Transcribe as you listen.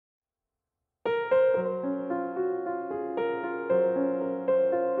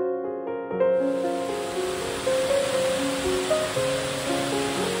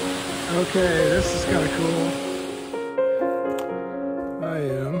Okay, this is kind of cool. I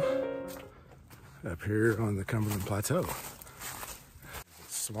am up here on the Cumberland Plateau.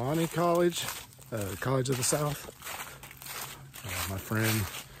 Sewanee College, College of the South. My friend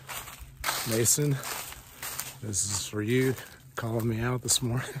Mason, this is for you, calling me out this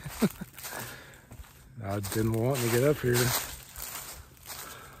morning. I didn't want to get up here. I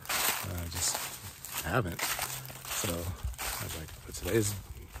just haven't. So I was like, but today's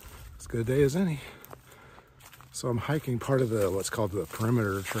as good a day as any. So I'm hiking part of the what's called the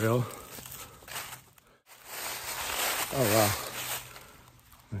perimeter trail. Oh wow.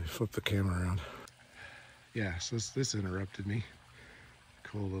 Let me flip the camera around. Yeah, so this interrupted me.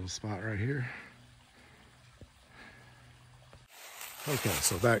 Cool little spot right here. Okay,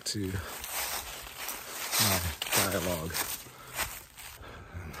 so back to my dialogue.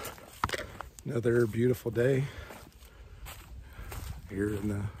 Another beautiful day here in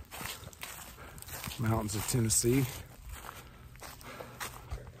the mountains of Tennessee.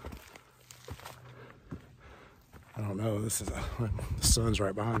 I don't know, this is the sun's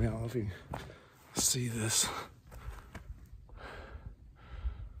right behind me. I don't know if you can see this.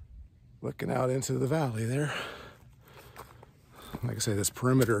 Looking out into the valley there. Like I say, this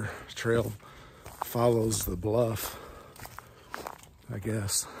perimeter trail follows the bluff, I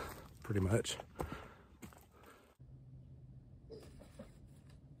guess, pretty much.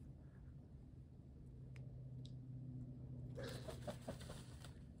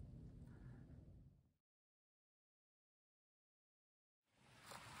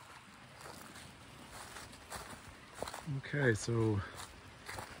 Okay, so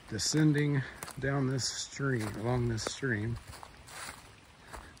descending down this stream, along this stream,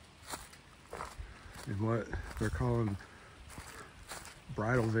 in what they're calling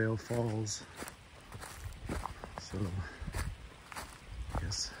Bridal Veil Falls. So I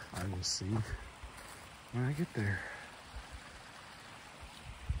guess I will see when I get there.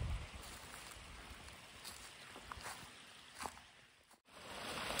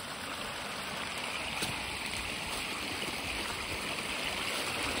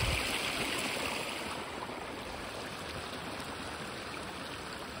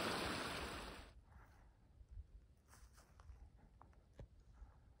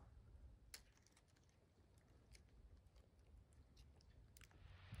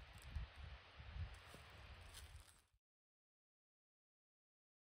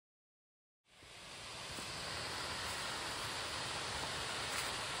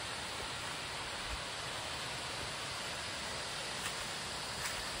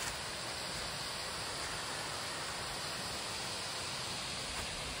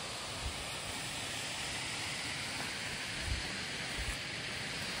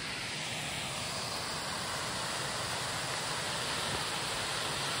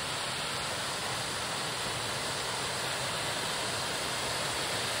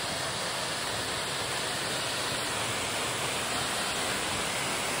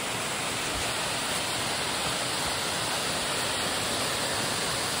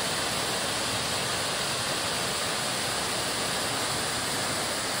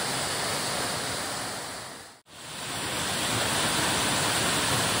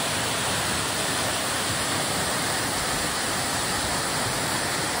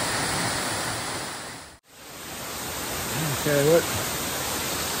 Okay,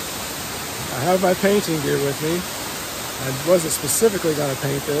 I have my painting gear with me. I wasn't specifically going to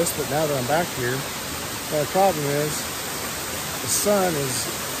paint this, but now that I'm back here, the problem is the sun is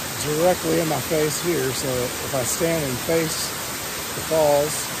directly in my face here, so if I stand and face the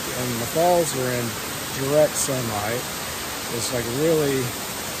falls, and the falls are in direct sunlight, it's like really,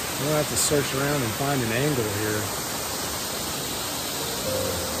 I'm going to have to search around and find an angle here.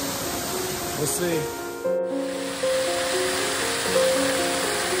 We'll see.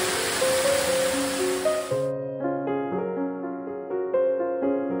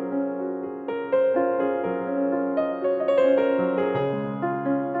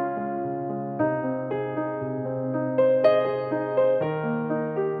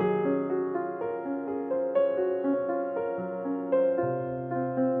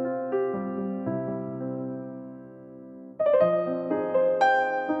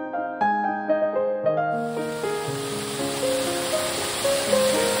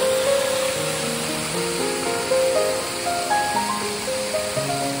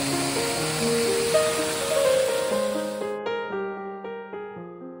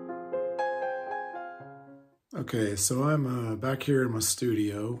 Okay, so I'm back here in my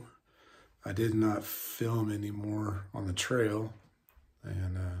studio. I did not film anymore on the trail,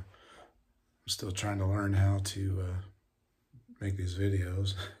 and I'm still trying to learn how to make these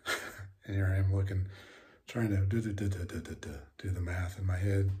videos. And here I am looking, trying to do the math in my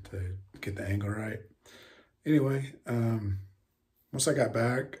head to get the angle right. Anyway, once I got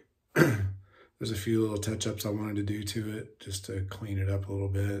back, there's a few little touch-ups I wanted to do to it just to clean it up a little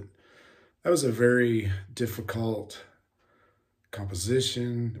bit. That was a very difficult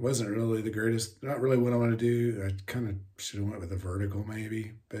composition. It wasn't really the greatest, not really what I want to do. I kind of should have went with a vertical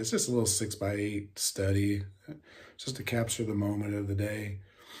maybe, but it's just a little 6x8 study just to capture the moment of the day,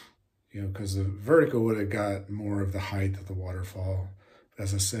 you know, because the vertical would have got more of the height of the waterfall. But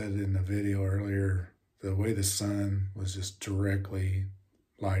as I said in the video earlier, the way the sun was just directly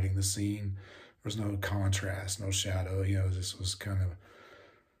lighting the scene, there was no contrast, no shadow, you know, this was kind of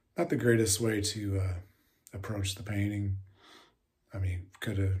not the greatest way to approach the painting. I mean,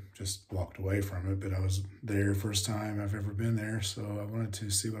 could have just walked away from it, but I was there first time I've ever been there, so I wanted to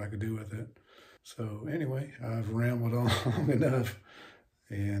see what I could do with it. So anyway, I've rambled on long enough,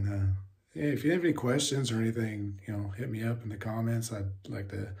 and if you have any questions or anything, you know, hit me up in the comments. I'd like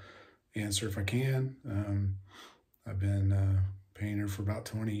to answer if I can. I've been a painter for about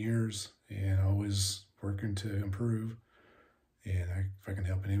 20 years and always working to improve. And if I can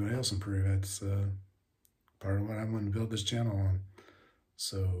help anybody else improve, that's part of what I'm going to build this channel on.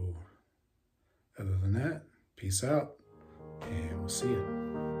 So other than that, peace out, and we'll see you.